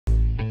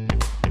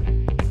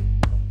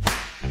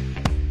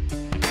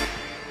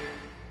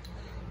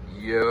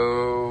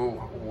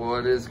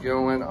is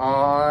going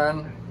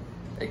on?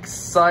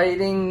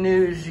 Exciting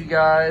news, you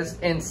guys.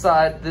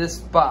 Inside this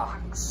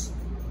box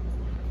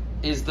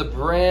is the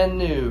brand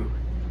new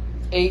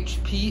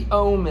HP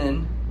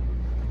Omen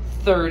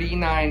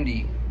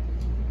 3090.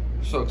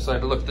 So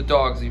excited. Look, the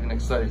dog's even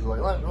excited. He's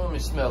like, let me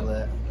smell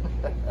that.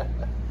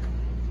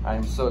 I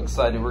am so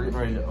excited. We're getting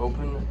ready to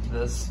open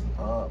this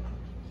up.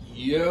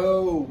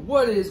 Yo,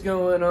 what is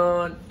going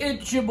on?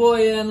 It's your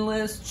boy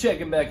Endless,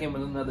 checking back in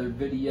with another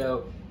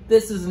video.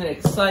 This is an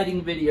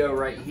exciting video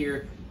right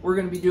here. We're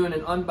going to be doing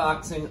an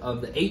unboxing of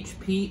the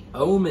HP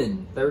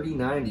Omen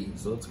 3090.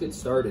 So let's get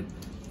started.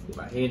 Get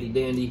my handy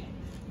dandy.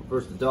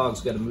 First, the dog's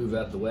got to move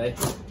out the way.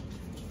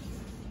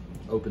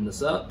 Open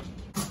this up.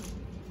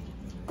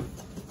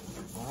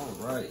 All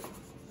right.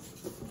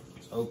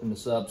 Let's open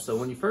this up. So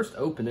when you first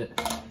open it,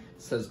 it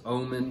says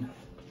Omen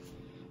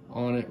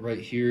on it right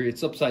here.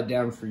 It's upside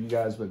down for you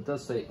guys, but it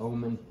does say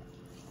Omen.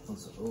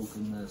 Let's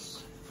open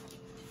this.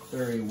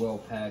 Very well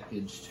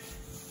packaged.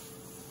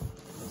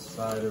 On the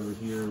side over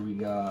here, we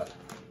got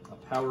a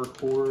power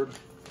cord.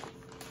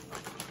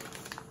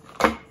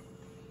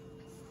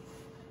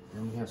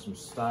 And we have some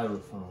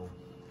styrofoam.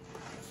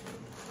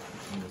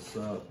 Open this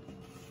up.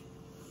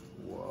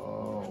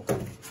 Whoa.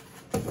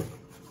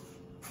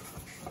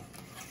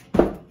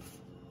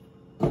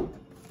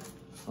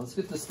 Let's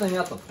get this thing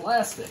out the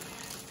plastic.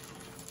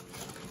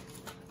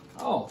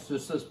 Oh, it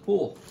just says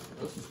pull.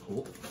 This is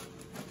cool.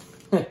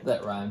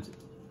 That rhymes.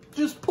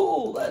 Just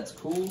pull, that's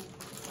cool.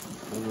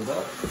 Pull it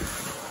up.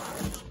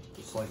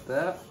 Just like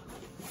that.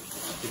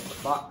 Get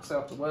the box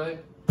out the way.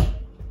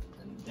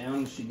 And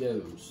down she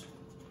goes.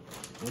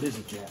 What is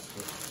it,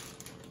 Jasper?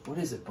 What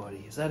is it,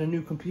 buddy? Is that a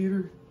new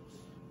computer?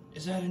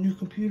 Is that a new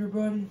computer,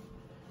 buddy?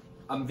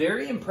 I'm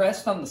very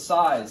impressed on the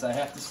size, I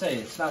have to say.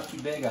 It's not too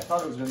big. I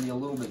thought it was going to be a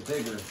little bit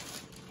bigger.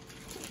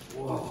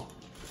 Whoa.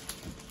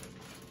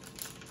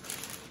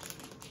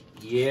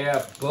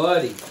 Yeah,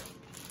 buddy.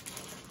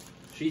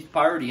 She's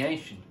party,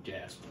 ain't she,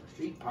 Jasper?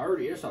 She's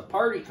party. It's a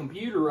party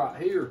computer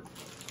right here.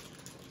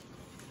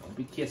 Don't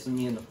be kissing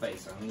me in the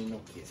face. I don't need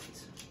no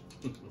kisses.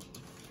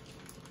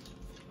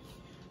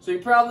 So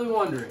you're probably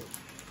wondering,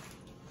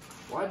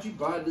 why'd you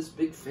buy this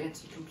big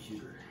fancy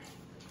computer?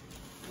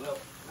 Well,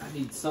 I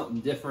need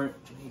something different.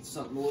 I need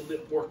something a little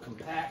bit more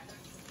compact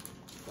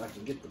so I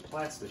can get the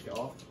plastic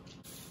off.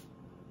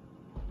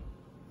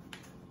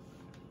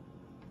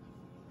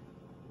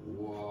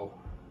 Whoa.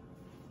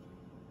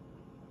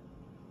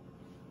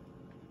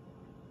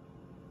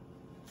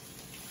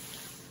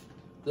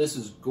 This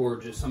is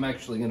gorgeous. I'm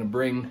actually going to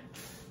bring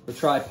the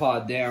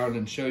tripod down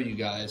and show you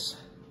guys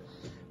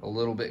a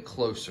little bit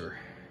closer.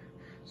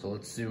 So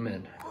let's zoom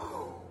in.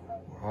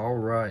 All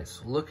right,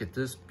 so look at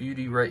this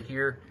beauty right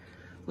here.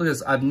 Look at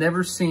this. I've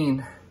never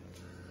seen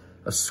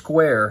a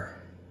square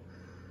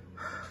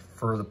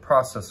for the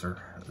processor.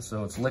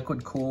 So it's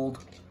liquid cooled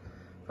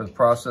for the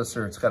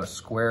processor. It's got a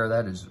square.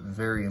 That is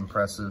very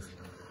impressive.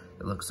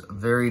 It looks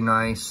very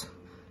nice.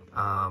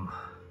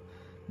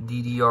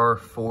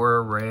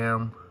 DDR4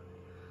 RAM.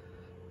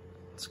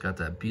 It's got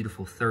that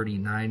beautiful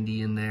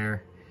 3090 in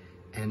there.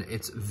 And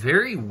it's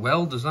very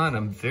well designed.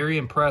 I'm very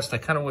impressed. I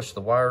kind of wish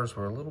the wires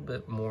were a little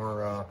bit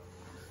more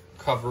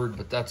covered,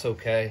 but that's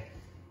okay.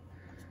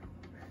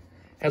 It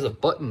has a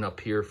button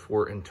up here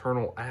for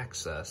internal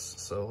access.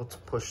 So let's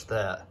push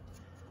that.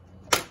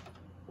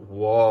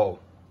 Whoa.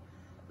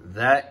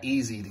 That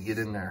easy to get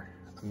in there.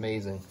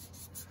 Amazing.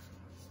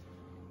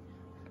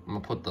 I'm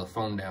gonna put the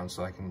phone down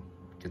so I can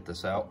get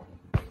this out.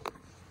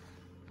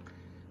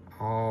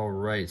 All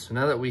right, so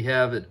now that we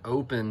have it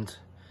opened,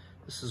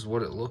 this is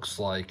what it looks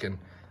like, and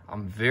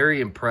I'm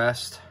very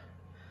impressed.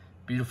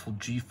 Beautiful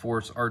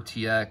GeForce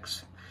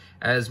RTX.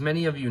 As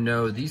many of you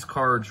know, these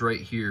cards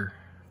right here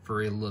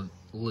for a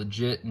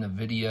legit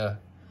Nvidia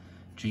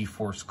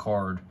GeForce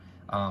card,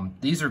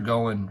 these are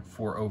going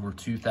for over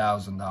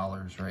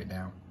 $2,000 right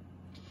now.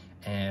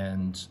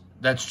 And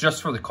that's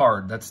just for the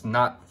card. That's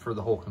not for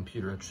the whole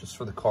computer. It's just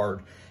for the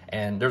card.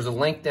 And there's a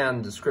link down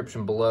in the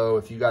description below.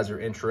 If you guys are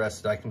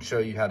interested, I can show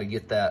you how to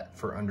get that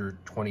for under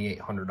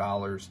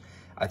 $2,800.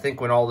 I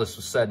think when all this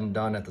was said and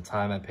done at the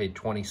time, I paid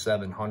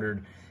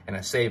 $2,700, and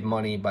I saved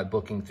money by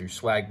booking through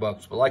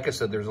Swagbucks. But like I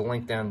said, there's a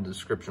link down in the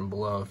description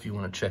below if you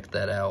want to check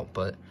that out.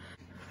 But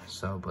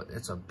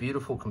it's a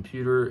beautiful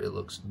computer. It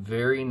looks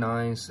very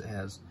nice. It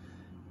has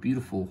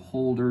beautiful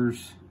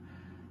holders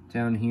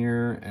down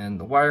here, and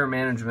the wire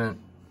management,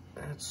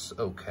 it's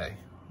okay.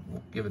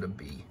 We'll give it a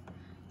B,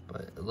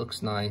 but it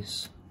looks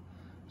nice.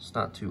 It's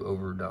not too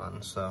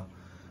overdone. So,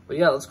 but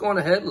yeah, let's go on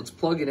ahead. Let's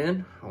plug it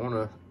in. I want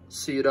to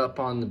see it up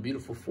on the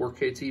beautiful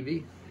 4K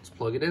TV. Let's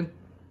plug it in.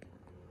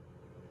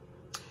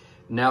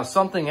 Now,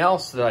 something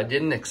else that I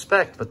didn't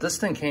expect, but this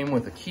thing came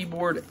with a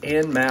keyboard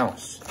and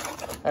mouse.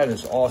 That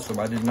is awesome.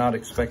 I did not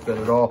expect that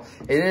at all.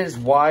 It is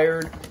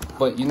wired,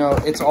 but you know,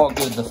 it's all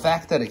good. The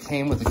fact that it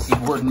came with a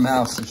keyboard and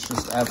mouse is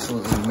just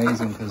absolutely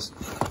amazing, because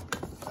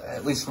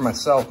at least for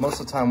myself,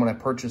 most of the time when I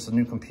purchase a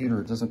new computer,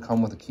 it doesn't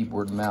come with a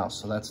keyboard and mouse.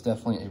 So that's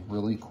definitely a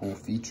really cool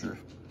feature.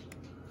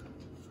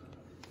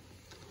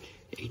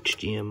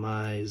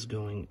 HDMI is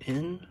going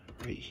in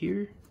right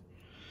here.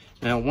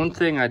 Now, one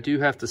thing I do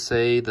have to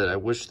say that I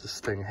wish this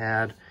thing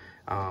had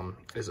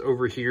is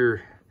over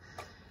here,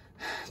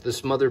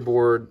 this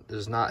motherboard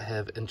does not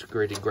have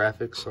integrated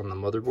graphics on the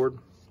motherboard.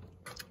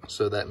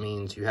 So that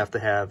means you have to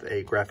have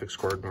a graphics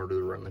card in order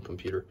to run the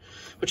computer,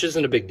 which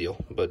isn't a big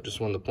deal, but just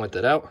wanted to point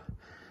that out.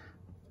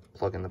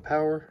 Plug in the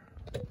power.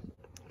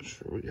 Make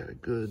sure we got a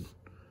good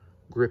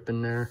grip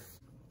in there.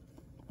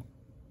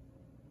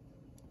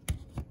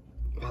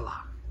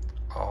 Voila.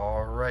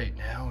 All right,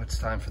 now it's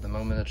time for the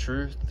moment of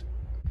truth.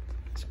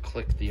 Let's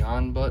click the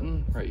on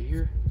button right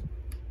here.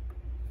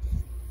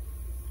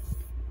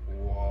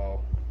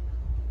 Wow.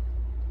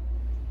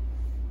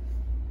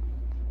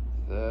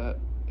 That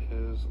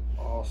is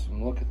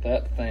awesome. Look at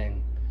that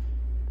thing.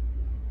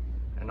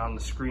 And on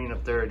the screen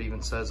up there, it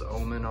even says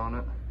Omen on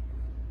it.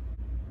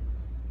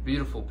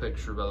 Beautiful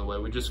picture, by the way.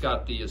 We just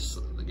got this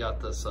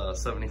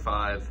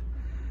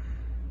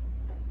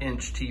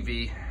 75-inch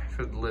TV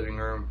for the living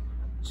room.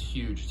 It's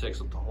huge. It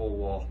takes up the whole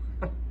wall.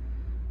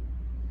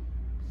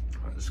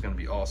 This is going to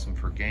be awesome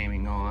for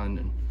gaming on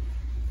and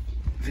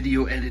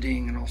video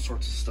editing and all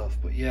sorts of stuff.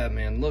 But yeah,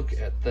 man, look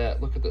at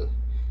that. Look at the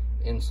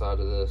inside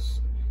of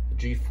this. The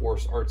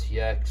GeForce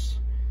RTX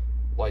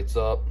lights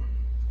up.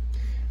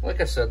 Like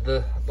I said,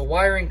 the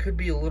wiring could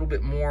be a little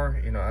bit more.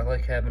 You know, I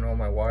like having all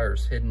my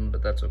wires hidden,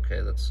 but that's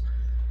okay.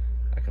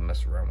 I can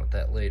mess around with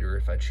that later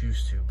if I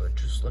choose to. But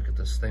just look at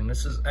this thing.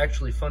 This is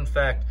actually, fun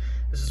fact,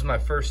 this is my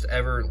first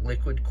ever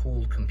liquid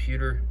cooled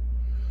computer.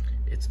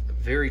 It's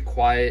very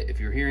quiet. If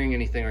you're hearing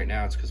anything right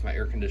now, it's because my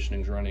air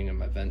conditioning's running and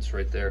my vent's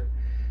right there.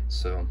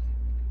 So,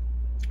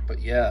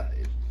 but yeah,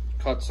 it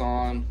cuts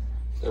on.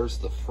 There's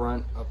the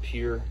front up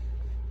here.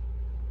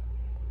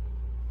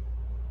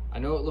 I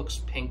know it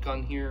looks pink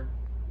on here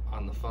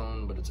on the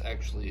phone, but it's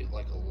actually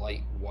like a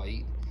light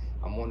white.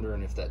 I'm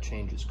wondering if that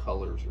changes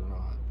colors or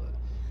not, but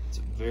it's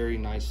very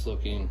nice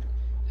looking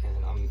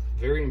and I'm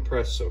very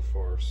impressed so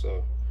far.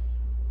 So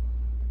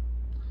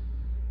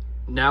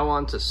now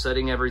on to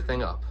setting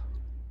everything up.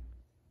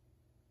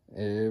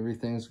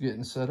 Everything's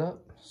getting set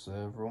up.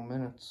 Several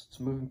minutes.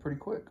 It's moving pretty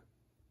quick.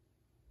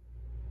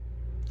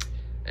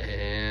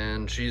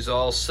 And she's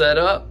all set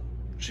up.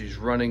 She's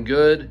running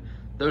good.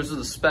 Those are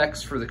the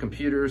specs for the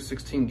computer.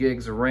 16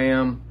 gigs of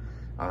RAM,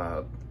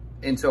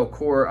 Intel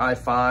Core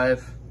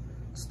i5,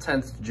 it's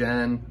 10th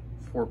gen,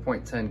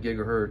 4.10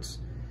 gigahertz,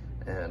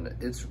 and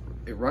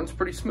it runs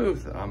pretty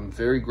smooth. I'm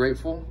very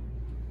grateful.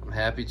 I'm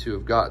happy to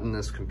have gotten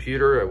this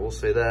computer. I will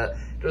say that.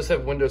 It does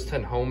have Windows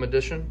 10 Home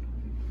Edition,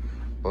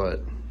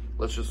 but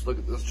let's just look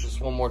at this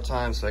just one more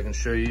time so I can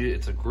show you.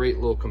 It's a great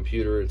little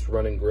computer. It's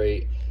running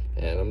great.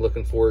 And I'm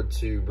looking forward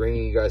to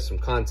bringing you guys some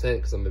content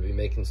because I'm going to be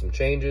making some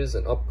changes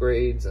and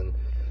upgrades and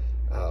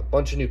a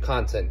bunch of new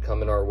content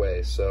coming our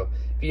way. So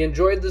if you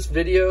enjoyed this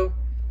video,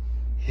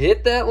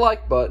 hit that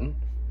like button,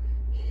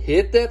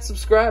 hit that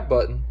subscribe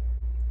button,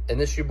 and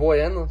this is your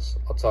boy Endless.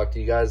 I'll talk to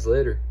you guys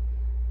later.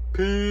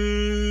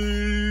 Peace.